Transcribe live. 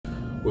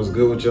What's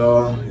good with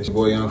y'all? It's your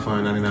boy Young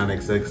Fine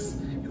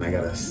 99XX, and I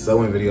got a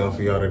sewing video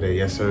for y'all today.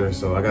 Yes sir.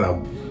 So I got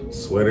a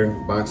sweater,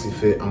 boxy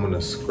fit. I'm gonna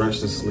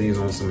scrunch the sleeves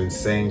on some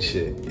insane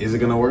shit. Is it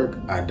gonna work?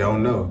 I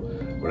don't know.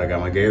 But I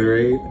got my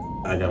Gatorade,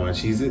 I got my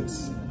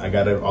Cheez-Its, I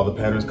got all the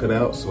patterns cut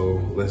out,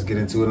 so let's get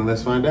into it and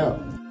let's find out.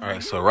 All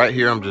right, so right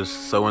here I'm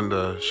just sewing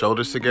the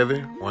shoulders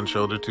together. One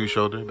shoulder, two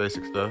shoulder,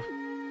 basic stuff.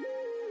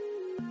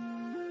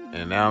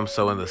 And now I'm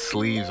sewing the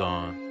sleeves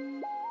on.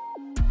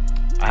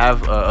 I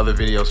have other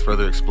videos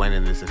further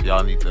explaining this if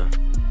y'all need to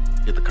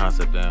get the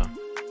concept down.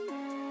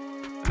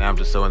 And now I'm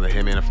just sewing the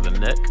hem in for the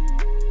neck.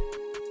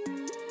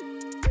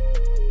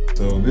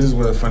 So this is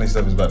where the funny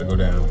stuff is about to go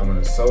down. I'm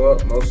gonna sew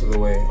up most of the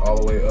way, all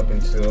the way up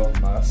until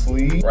my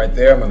sleeve. Right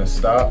there, I'm gonna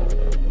stop,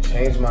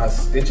 change my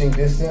stitching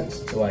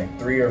distance to like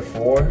 3 or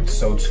 4.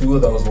 Sew 2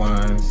 of those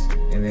lines,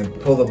 and then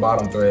pull the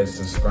bottom threads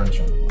to scrunch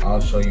them. I'll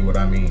show you what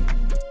I mean.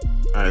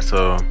 All right,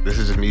 so this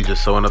is just me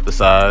just sewing up the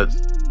sides.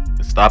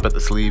 Stop at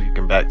the sleeve, you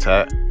can back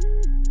tack.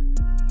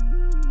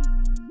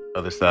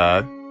 Other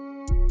side.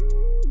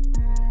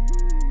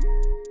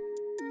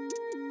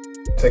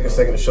 Take a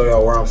second to show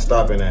y'all where I'm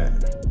stopping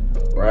at.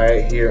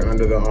 Right here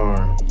under the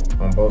arm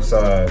on both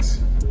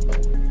sides.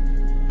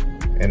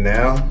 And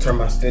now turn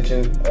my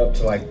stitching up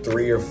to like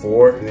 3 or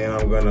 4, and then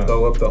I'm gonna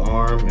sew up the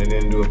arm and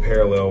then do a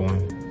parallel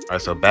one. All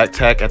right, so back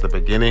tack at the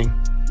beginning.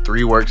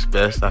 3 works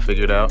best, I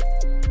figured out.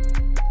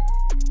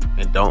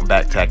 And don't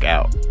back tack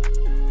out.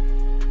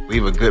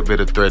 Leave a good bit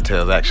of thread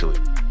tails, actually.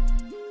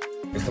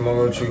 It's the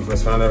moment of truth.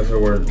 Let's find out if it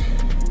worked.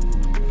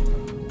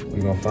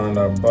 We're gonna find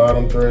our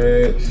bottom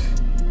threads,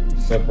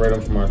 separate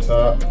them from our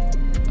top,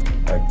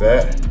 like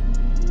that.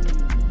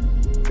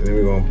 And then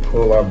we're gonna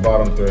pull our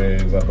bottom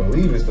threads. I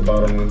believe it's the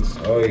bottom ones.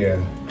 Oh yeah.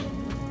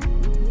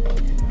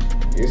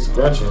 It's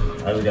scrunching.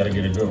 I just gotta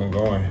get a good one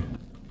going.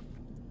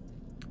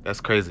 That's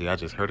crazy. I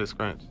just heard it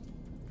scrunch.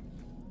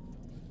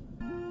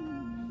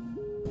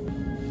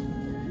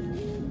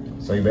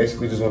 So you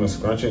basically just want to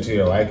scrunch it to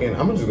your liking.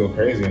 I'm gonna just go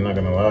crazy, I'm not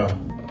gonna lie.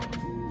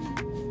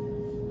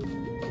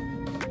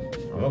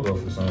 I'm gonna go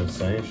for some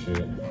insane shit.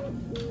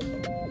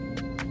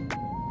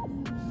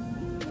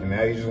 And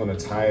now you just want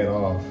to tie it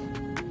off.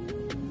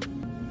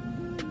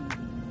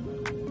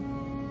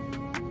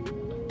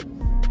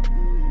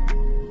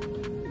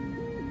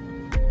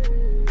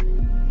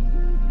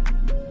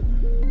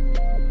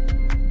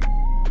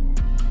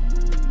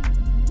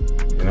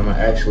 And I'm gonna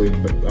actually,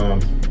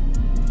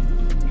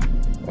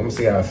 let me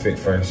see how it fit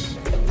first.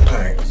 All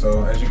right,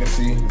 so as you can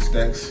see, the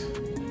stacks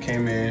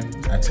came in.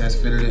 I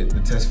test fitted it. The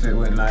test fit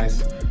went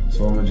nice.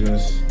 So I'm gonna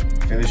just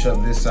finish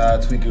up this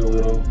side, tweak it a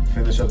little,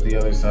 finish up the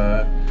other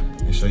side,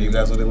 and show you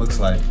guys what it looks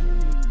like.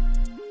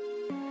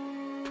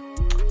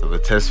 So the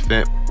test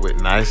fit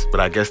went nice, but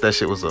I guess that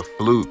shit was a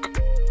fluke,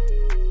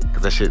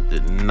 because that shit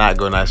did not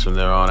go nice from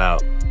there on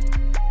out.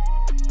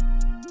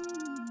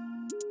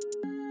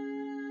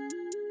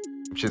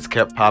 Shit's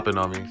kept popping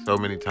on me so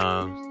many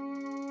times.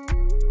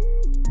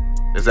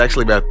 There's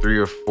actually about 3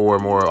 or 4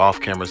 more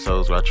off-camera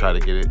sews where I try to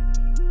get it.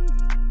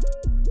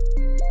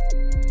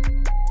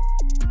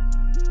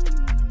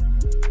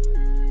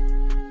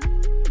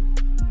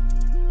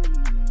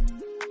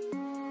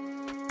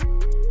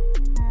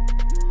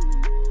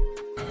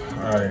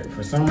 Alright,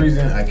 for some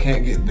reason I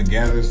can't get the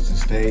gathers to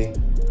stay,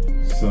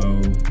 so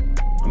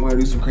I'm gonna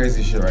do some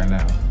crazy shit right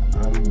now.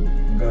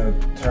 I'm gonna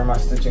turn my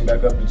stitching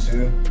back up to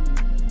 2,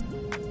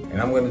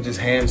 and I'm gonna just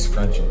hand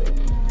scrunch it.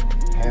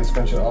 Hand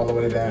scrunch it all the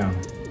way down.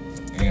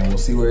 And we'll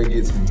see where it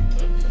gets me.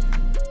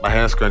 By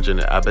hand scrunching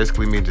it, I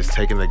basically mean just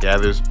taking the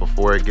gathers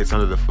before it gets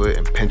under the foot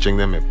and pinching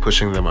them and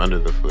pushing them under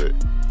the foot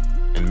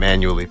and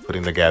manually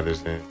putting the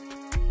gathers in.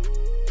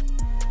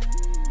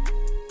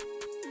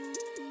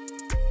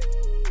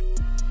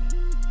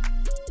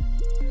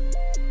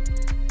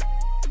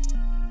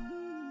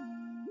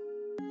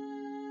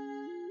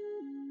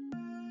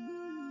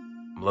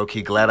 I'm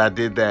low-key glad I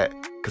did that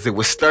because it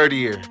was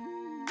sturdier.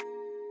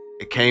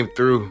 It came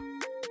through.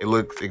 It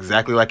looks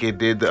exactly like it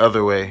did the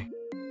other way.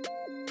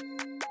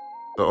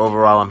 So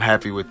overall, I'm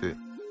happy with it.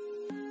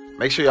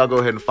 Make sure y'all go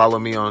ahead and follow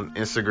me on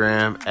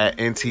Instagram at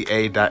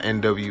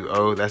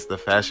nta.nwo. That's the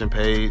fashion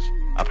page.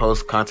 I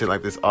post content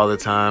like this all the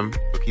time.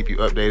 It'll keep you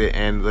updated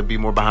and there'll be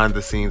more behind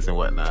the scenes and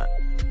whatnot.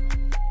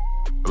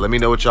 But let me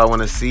know what y'all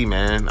want to see,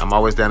 man. I'm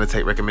always down to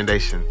take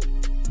recommendations.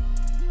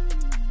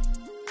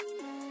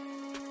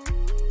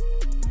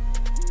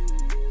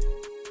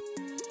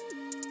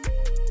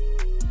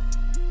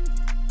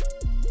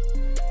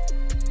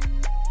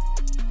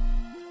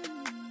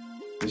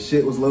 This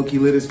shit was low-key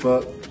lit as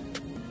fuck.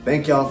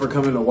 Thank y'all for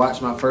coming to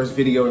watch my first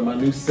video in my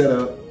new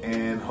setup,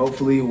 and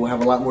hopefully we'll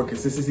have a lot more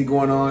consistency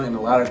going on and a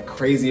lot of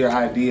crazier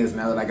ideas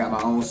now that I got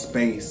my own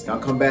space. Y'all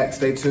come back,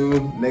 stay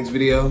tuned. Next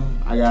video,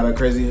 I got a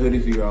crazy hoodie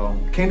for y'all.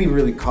 Can't even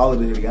really call it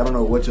a hoodie. I don't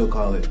know what you'll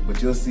call it,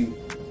 but you'll see.